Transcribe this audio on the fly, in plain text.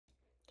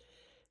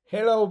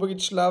Hello,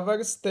 Bridge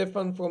lovers.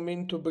 Stefan from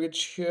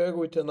IntoBridge here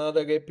with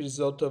another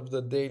episode of the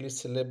Daily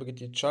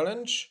Celebrity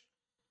Challenge.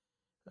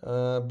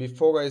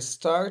 Before I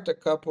start, a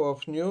couple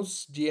of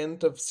news. The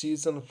end of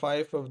season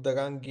 5 of the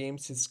Run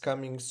Games is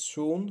coming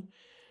soon.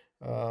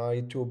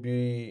 It will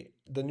be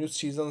the new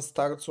season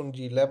starts on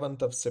the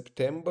 11th of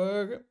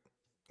September.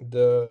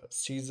 The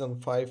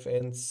season 5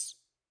 ends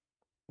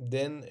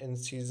then, and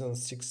season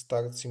 6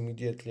 starts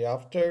immediately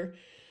after.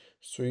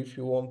 So if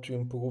you want to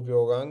improve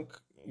your rank,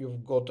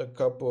 you've got a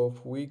couple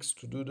of weeks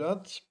to do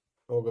that,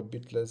 or a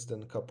bit less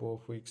than a couple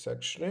of weeks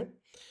actually,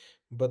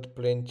 but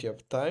plenty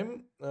of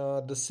time.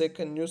 The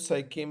second news,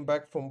 I came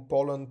back from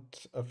Poland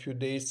a few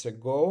days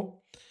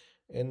ago,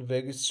 and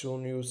very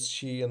soon you'll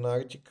see an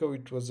article.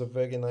 It was a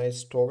very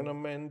nice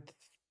tournament.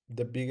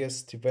 The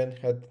biggest event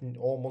had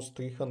almost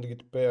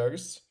 300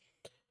 pairs,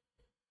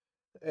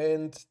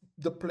 and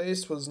the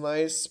place was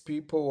nice,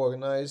 people were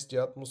nice,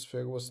 the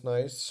atmosphere was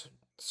nice.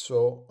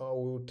 So I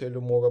will tell you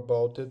more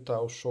about it.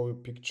 I'll show you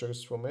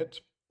pictures from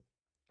it.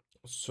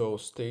 So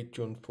stay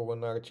tuned for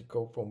an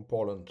article from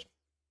Poland.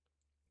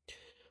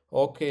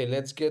 Okay,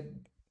 let's get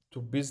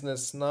to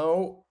business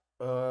now.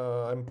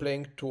 I'm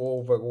playing 2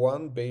 over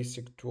 1,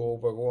 basic 2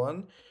 over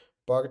 1.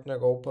 Partner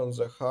opens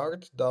a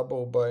heart,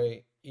 double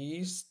by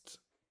east.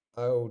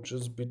 I'll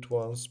just beat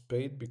one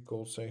spade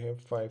because I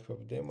have 5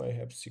 of them. I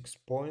have 6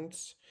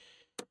 points.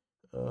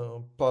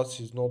 Pass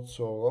is not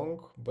so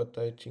wrong, but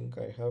I think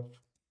I have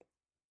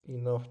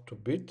enough to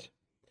beat.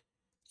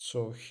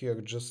 So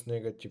here just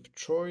negative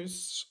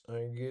choice.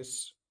 I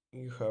guess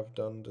you have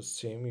done the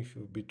same if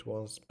you beat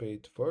one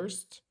spade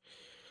first.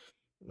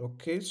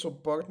 Okay, so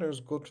partners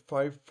got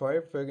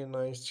 5-5, very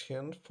nice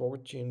hand,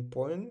 14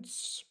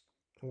 points.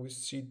 We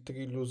see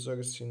 3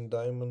 losers in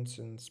diamonds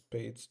and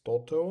spades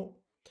total.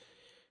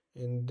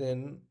 And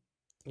then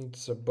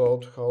it's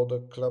about how the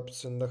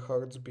clubs and the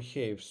hearts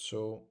behave.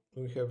 So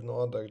we have no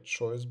other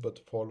choice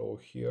but follow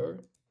here.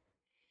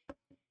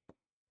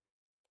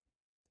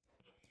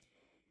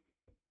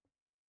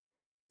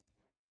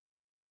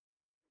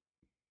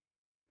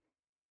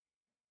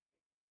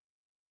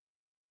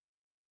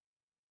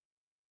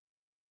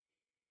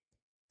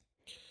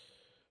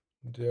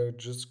 They're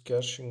just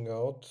cashing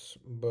out,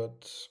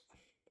 but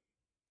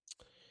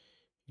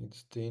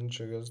it's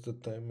dangerous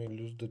that I may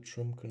lose the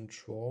trump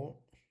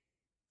control.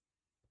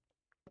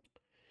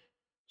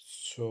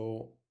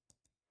 So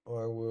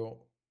I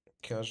will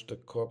cash the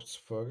clubs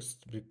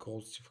first,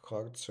 because if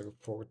hearts are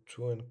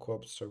 4-2 and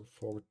clubs are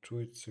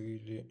 4-2, it's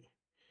really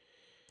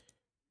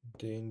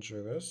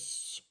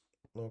dangerous.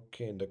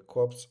 Okay, the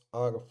clubs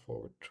are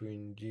 4-2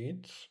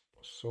 indeed.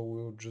 So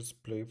we'll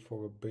just play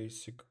for a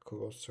basic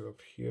cross-serve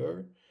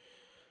here.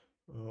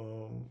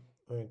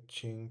 I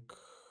think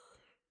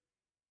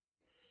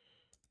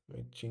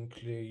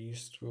clear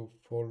east will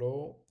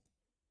follow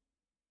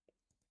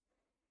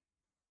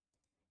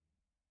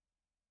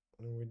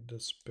with the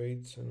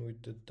spades and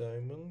with the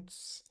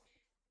diamonds.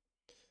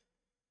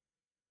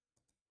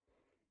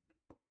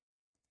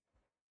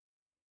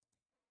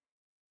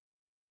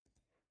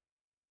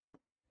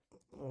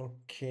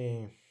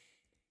 Okay.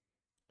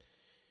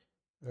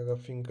 I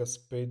think a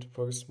spade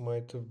first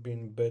might have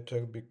been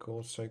better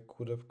because I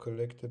could have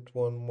collected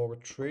one more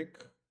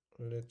trick.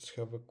 Let's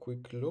have a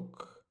quick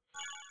look.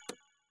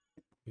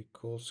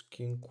 Because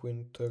king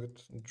queen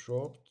third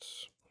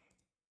dropped.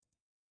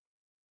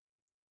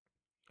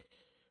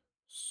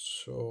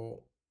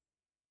 So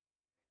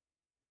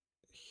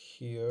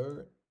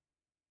here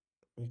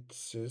it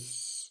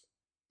says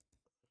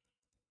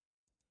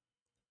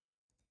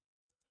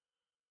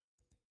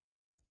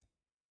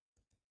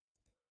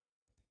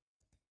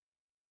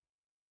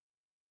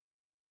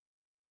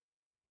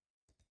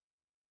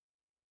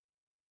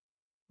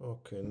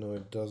okay, no,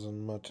 it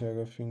doesn't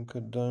matter. I think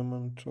a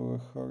diamond or a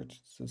heart,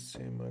 it's the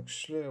same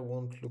actually. I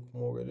won't look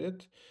more at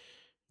it.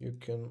 You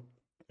can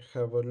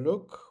have a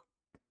look.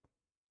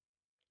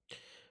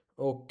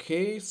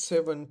 Okay,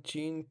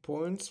 17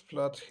 points,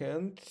 flat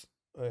hand.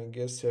 I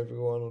guess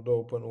everyone would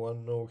open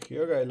one no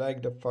here. I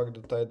like the fact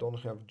that I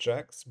don't have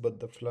jacks, but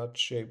the flat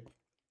shape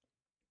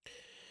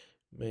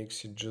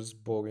makes it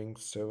just boring.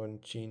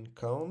 17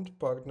 count.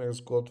 Partners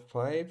got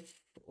 5,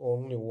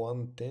 only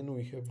 1-10.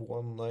 We have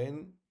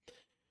 1-9.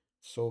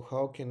 So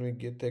how can we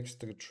get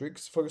extra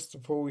tricks? First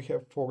of all, we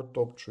have 4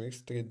 top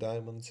tricks, 3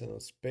 diamonds and a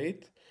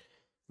spade.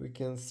 We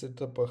can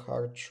set up a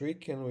hard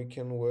trick and we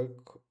can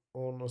work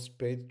on a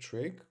spade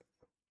trick.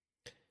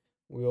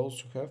 We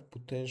also have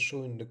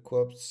potential in the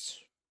clubs.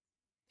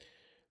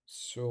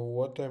 So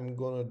what I'm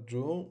gonna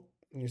do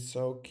is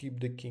I'll keep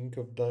the king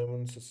of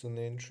diamonds as an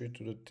entry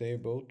to the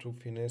table to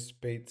finesse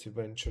spades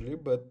eventually,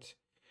 but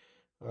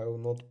I will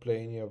not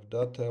play any of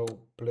that.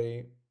 I'll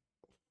play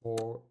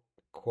for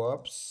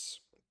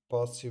clubs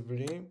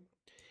passively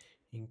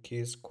in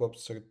case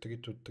clubs are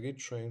 3-3,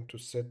 trying to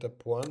set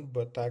up one,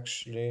 but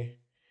actually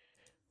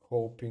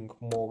hoping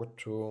more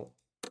to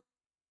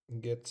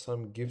get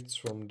some gifts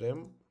from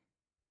them.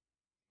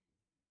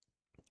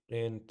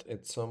 And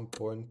at some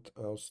point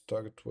I'll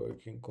start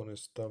working on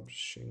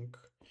establishing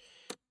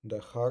the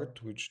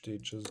heart, which they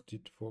just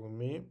did for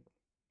me.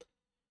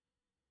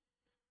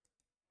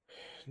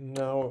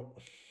 Now,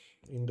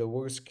 in the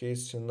worst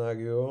case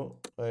scenario,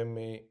 I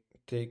may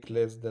take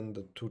less than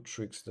the 2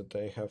 tricks that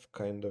I have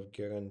kind of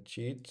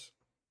guaranteed,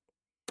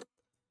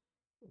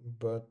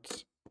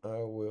 but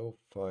I will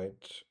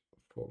fight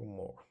for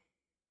more.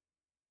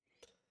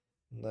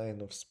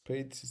 9 of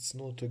spades, it's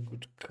not a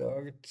good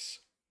card.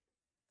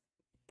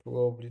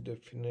 Probably the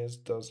finesse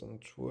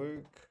doesn't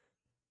work.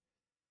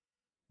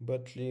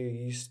 But Lear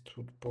East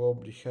would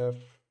probably have,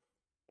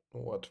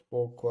 what,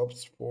 4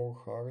 clubs, 4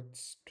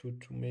 hearts, 2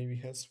 maybe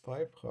has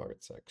 5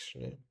 hearts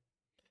actually.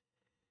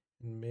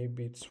 And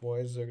maybe it's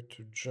wiser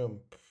to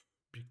jump,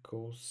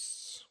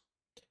 because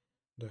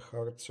the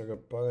hearts are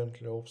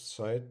apparently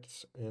offside,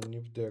 and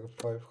if there are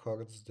 5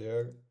 hearts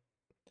there,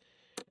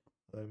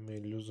 I may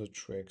lose a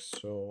track,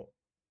 so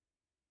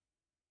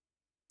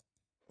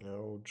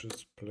I'll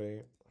just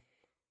play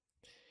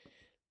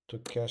to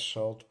cash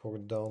out for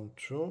down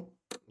 2.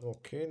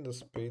 Okay, the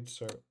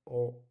spades are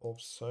all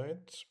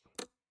offside.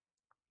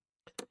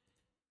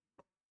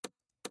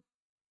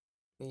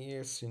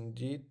 Yes,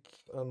 indeed.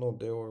 No,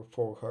 there were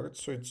 4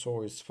 hearts, so it's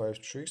always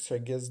 5 tricks. I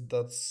guess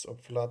that's a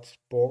flat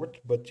board,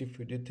 but if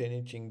you did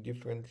anything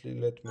differently,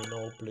 let me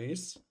know,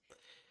 please.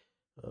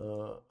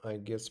 I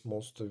guess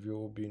most of you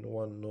will be in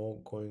 1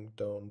 no, going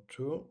down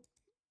 2.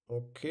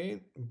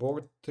 Okay,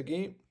 board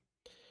 3.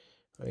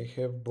 I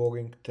have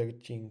boring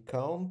 13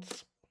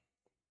 counts.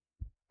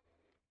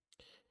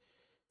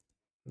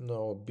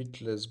 Now a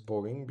bit less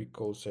boring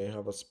because I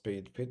have a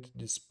spade fit.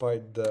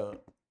 Despite the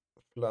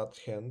flat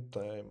hand,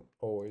 I'm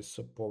always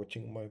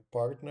supporting my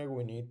partner.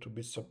 We need to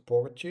be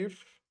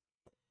supportive.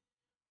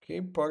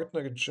 Okay,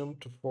 partner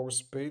jumped to 4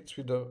 spades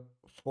with a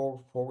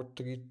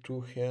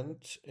 4-4-3-2 hand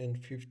and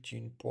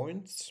 15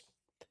 points.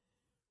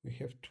 We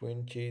have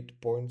 28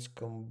 points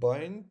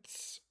combined.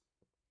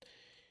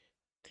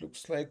 It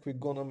looks like we're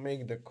gonna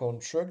make the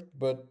contract,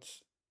 but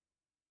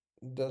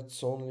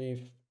that's only if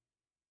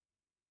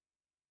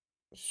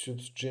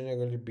suits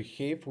generally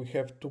behave. We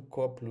have 2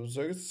 cup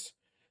losers,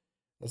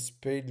 a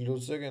spade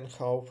loser and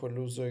half a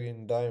loser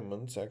in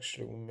diamonds.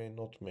 Actually, we may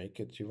not make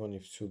it even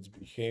if suits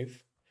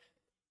behave.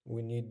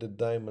 We need the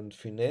diamond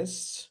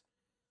finesse.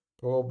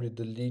 Probably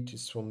the lead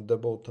is from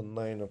double to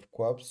 9 of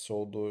clubs,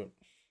 although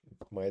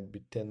it might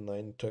be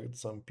 10-9 third.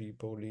 Some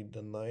people lead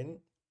the 9.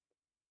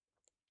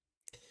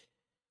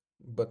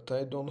 But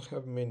I don't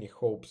have many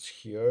hopes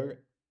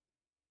here.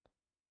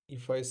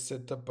 If I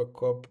set up a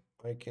cup,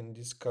 I can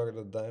discard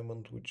a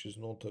diamond, which is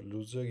not a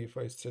loser. If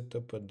I set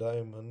up a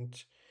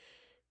diamond,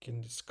 I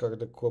can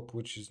discard a cup,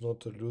 which is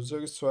not a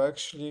loser. So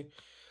actually,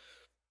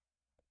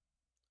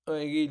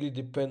 I really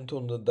depend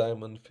on the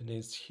diamond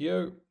finesse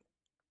here.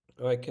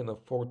 I can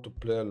afford to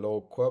play a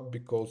low club,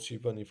 because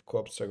even if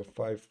clubs are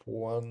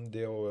 5-1,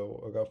 they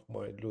will rough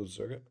my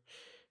loser.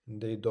 And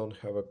they don't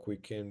have a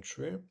quick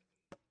entry.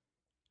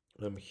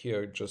 I'm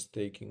here just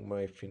taking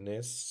my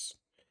finesse.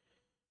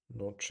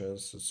 No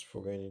chances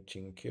for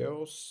anything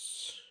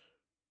else.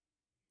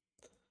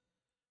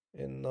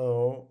 And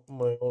now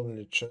my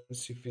only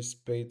chance, if his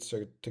spades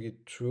are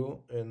 3-2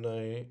 and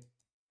I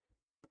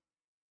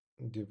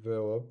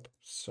develop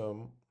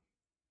some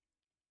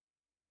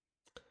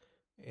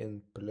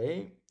and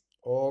play,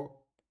 or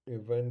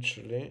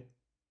eventually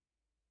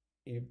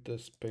if the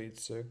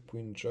spades are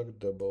queen jack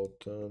double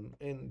turn,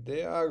 and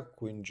they are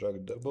queen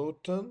jack double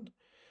turn,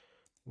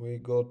 we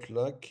got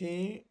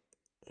lucky.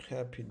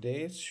 Happy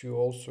days, you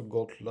also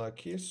got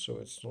lucky, so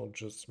it's not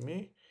just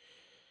me.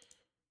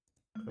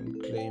 I'm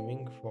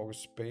claiming 4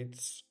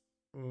 spades,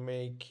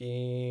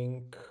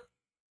 making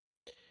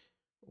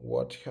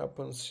what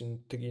happens in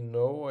 3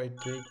 no. I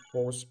take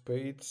 4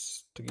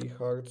 spades, 3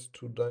 hearts,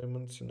 2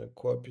 diamonds, and a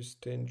club is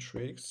 10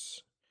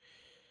 tricks.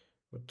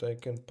 But I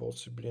can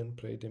possibly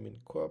unplay them in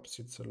clubs.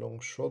 It's a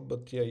long shot,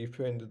 but yeah, if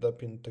you ended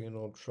up in 3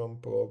 no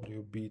trump, probably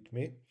you beat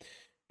me.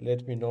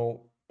 Let me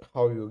know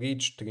how you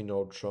reach 3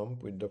 no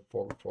trump with the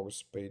 4-4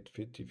 spade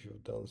fit if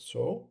you've done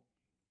so.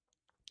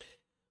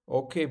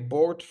 Okay,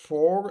 board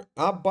 4.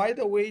 By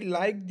the way,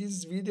 like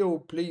this video,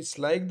 please.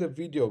 Like the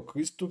video.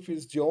 Christoph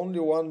is the only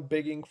one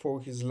begging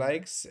for his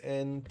likes,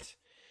 and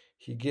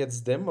he gets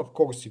them. Of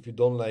course, if you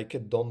don't like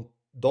it,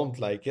 don't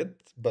like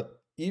it.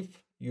 But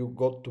if you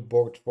got to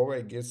board 4,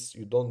 I guess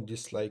you don't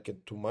dislike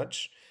it too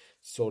much.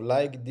 So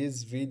like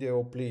this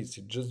video, please.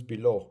 It's just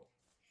below.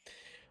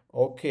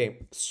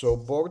 Okay, so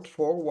board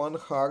 4, 1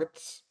 heart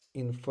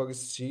in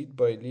first seed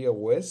by Leah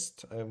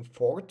West. I'm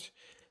fourth.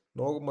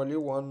 Normally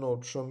 1 no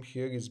trump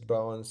here is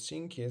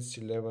balancing, yes,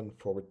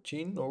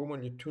 11-14.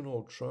 Normally 2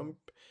 no trump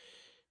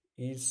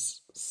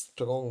is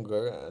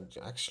stronger.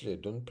 Actually, I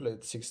don't play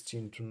it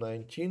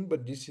 16-19,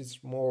 but this is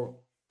more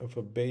of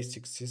a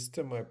basic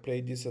system. I play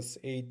this as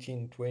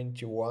 18-21,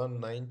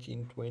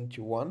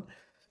 19-21.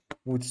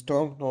 With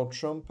strong no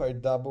trump, I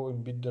double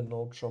and beat the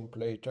no trump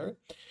later.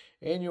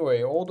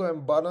 Anyway, although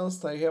I'm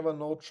balanced, I have a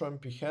no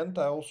trumpy hand.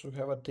 I also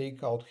have a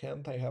takeout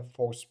hand. I have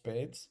 4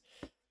 spades.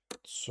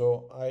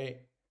 So I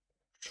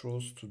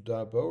choose to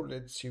double.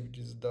 Let's see if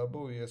this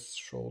double, yes,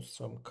 shows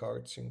some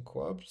cards in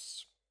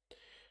clubs.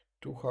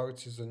 Two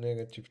hearts is a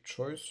negative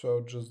choice, so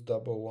I'll just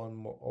double one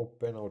more. Oh,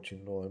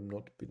 penalty. No, I'm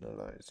not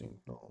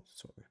penalizing. No,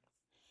 sorry.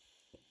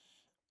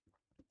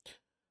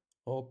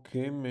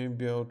 Okay,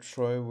 maybe I'll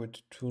try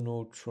with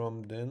 2-no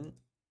trump then.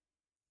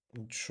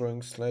 It's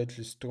showing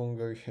slightly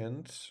stronger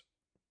hands.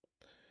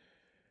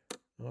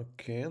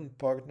 Okay, and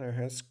partner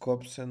has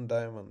clubs and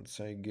diamonds,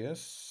 I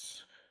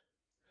guess.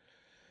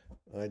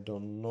 I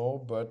don't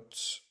know, but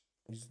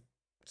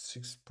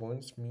 6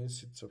 points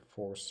means it's a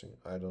forcing.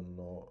 I don't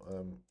know.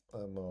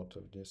 I'm out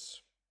of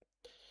this.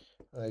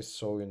 I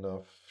saw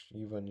enough,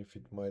 even if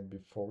it might be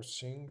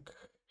forcing.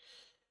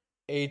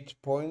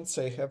 8 points,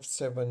 I have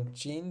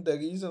 17. The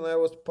reason I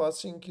was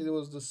passing it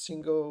was the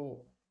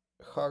single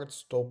hard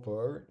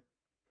stopper,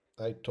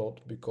 I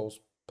thought, because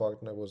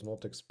partner was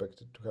not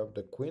expected to have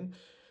the queen.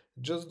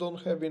 Just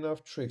don't have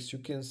enough tricks. You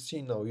can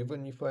see now,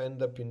 even if I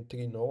end up in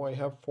 3-0, I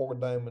have 4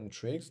 diamond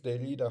tricks. They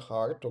lead a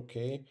heart,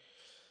 okay.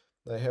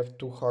 I have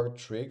 2 heart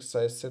tricks.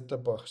 I set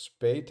up a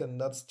spade, and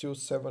that's still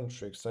 7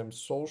 tricks. I'm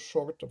so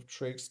short of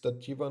tricks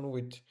that even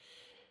with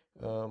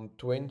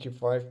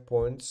 25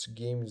 points,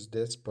 game is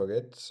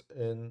desperate,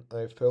 and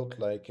I felt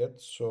like it.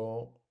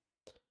 So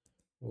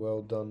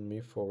well done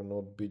me for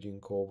not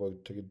bidding over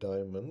 3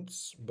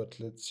 diamonds. But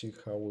let's see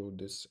how will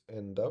this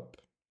end up.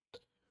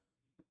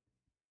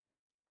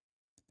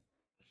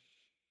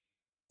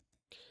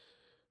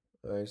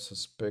 I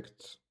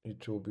suspect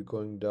it will be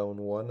going down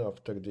 1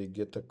 after they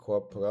get a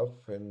club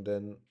rough, and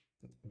then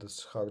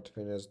this hard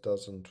finesse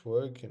doesn't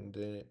work, and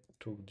they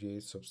took the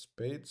ace of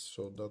spades,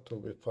 so that will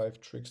be 5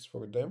 tricks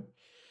for them.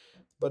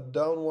 But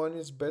down 1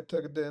 is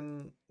better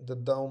than the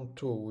down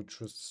 2, which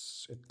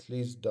was at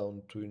least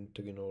down 2 in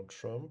 3-no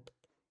trump.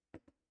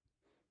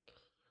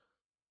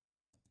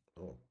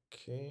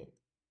 Okay,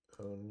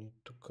 I'll need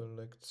to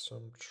collect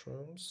some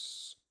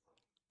trumps.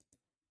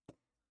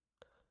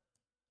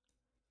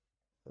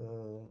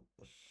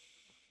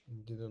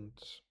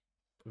 Didn't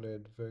play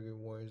it very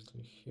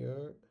wisely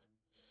here.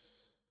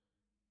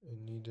 I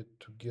needed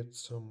to get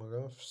some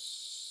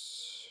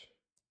roughs.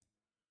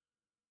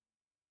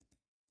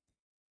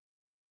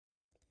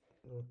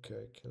 Okay,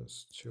 I can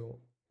still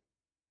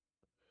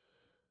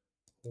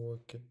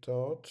work it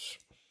out.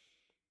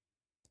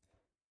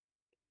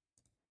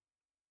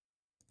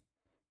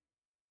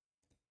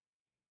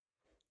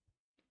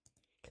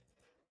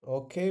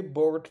 Okay,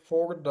 board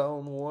 4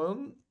 down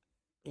 1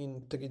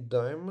 in 3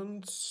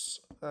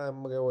 diamonds.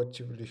 I'm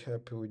relatively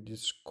happy with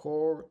this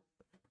score.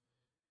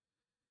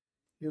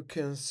 You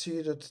can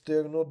see that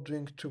they're not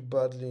doing too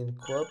badly in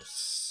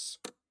clubs.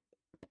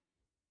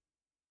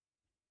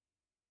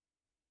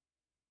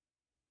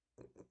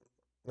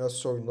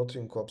 Sorry, not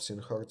in clubs, in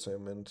hearts I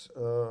meant.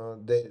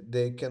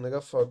 They can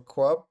rough a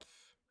club,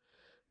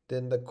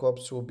 then the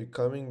clubs will be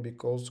coming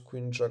because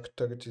Queen Jack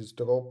 30 is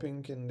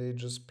dropping, and they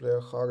just play a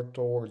heart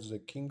towards the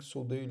king,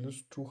 so they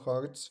lose 2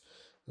 hearts,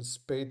 a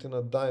spade and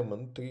a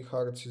diamond. 3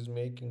 hearts is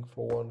making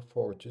for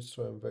 140,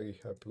 so I'm very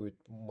happy with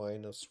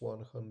minus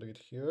 100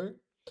 here.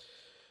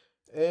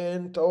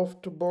 And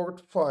off to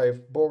board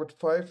 5. Board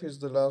 5 is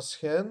the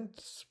last hand.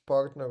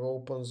 Partner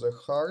opens a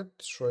heart,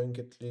 showing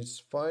at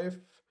least 5.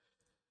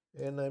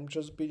 And I'm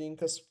just bidding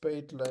a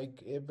spade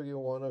like every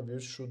one of you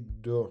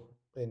should do.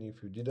 And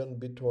if you didn't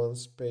bid one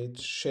spade,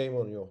 shame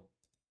on you.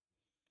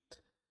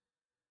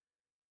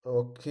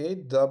 Okay,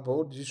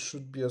 double. This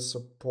should be a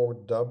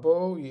support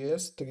double.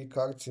 Yes, 3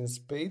 cards in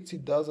spades.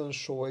 It doesn't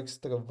show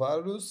extra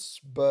values,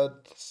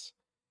 but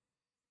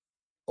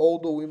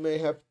although we may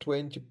have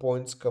 20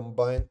 points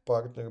combined,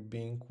 partner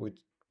being with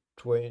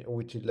 20,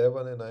 with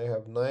 11 and I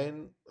have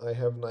 9. I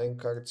have 9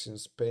 cards in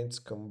spades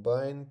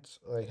combined.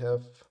 I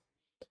have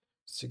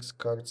 6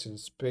 cards in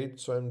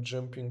spades, so I'm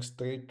jumping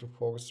straight to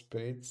 4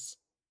 spades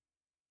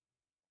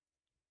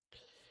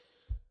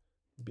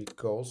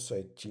because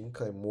I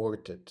think I'm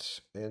worth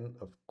it. And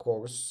of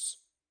course,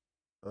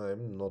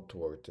 I'm not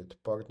worth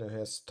it. Partner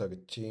has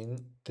 13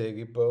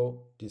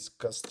 terrible,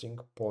 disgusting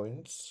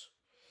points.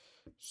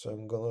 So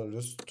I'm gonna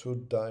lose 2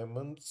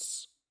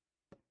 diamonds.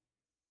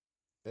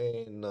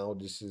 And now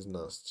this is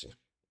nasty.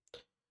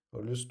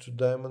 I'll lose 2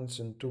 diamonds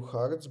and 2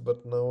 hearts,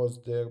 but now as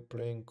they're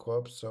playing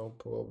clubs, I'll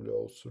probably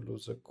also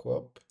lose a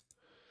club.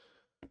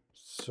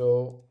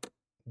 So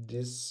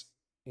this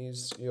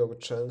is your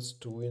chance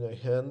to win a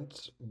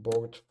hand.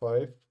 Board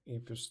 5,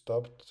 if you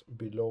stopped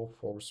below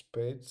 4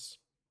 spades,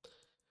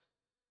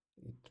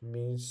 it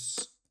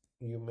means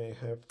you may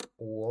have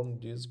won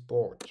this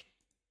board.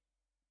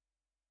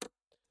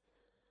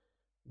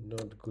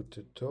 Not good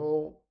at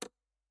all.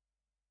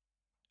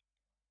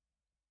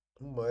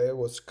 I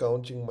was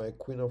counting my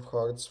Queen of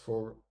Hearts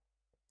for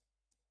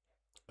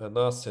an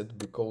asset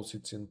because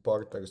it's in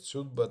partner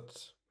suit,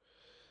 but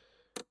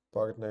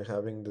partner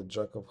having the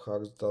Jack of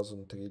Hearts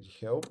doesn't really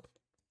help.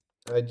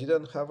 I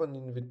didn't have an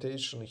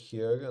invitation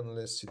here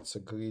unless it's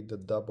agreed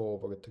that double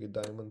over 3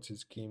 diamonds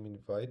is game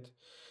invite.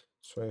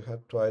 So I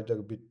had to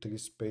either bid 3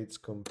 spades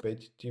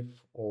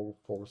competitive or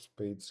 4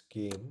 spades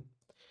game.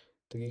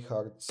 3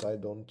 hearts, I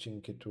don't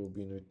think it will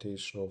be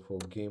invitational for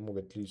game, or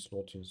at least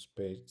not in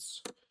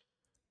spades.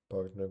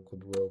 Partner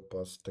could well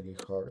pass 3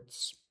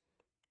 hearts.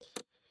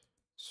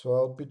 So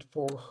I'll bid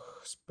for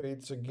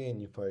spades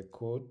again if I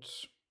could.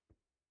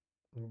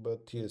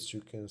 But yes,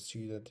 you can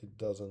see that it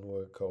doesn't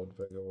work out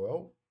very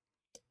well.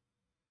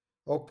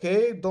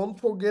 Okay, don't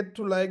forget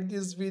to like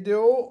this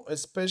video,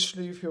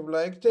 especially if you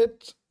liked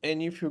it.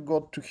 And if you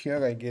got to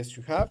here, I guess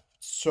you have.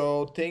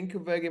 So thank you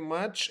very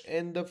much.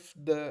 End of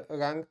the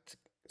ranked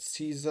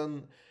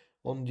season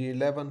on the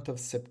 11th of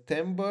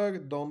September.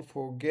 Don't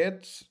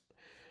forget,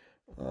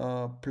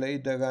 play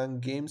the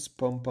rank games,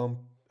 pump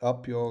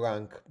up your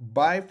rank.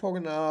 Bye for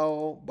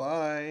now.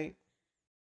 Bye.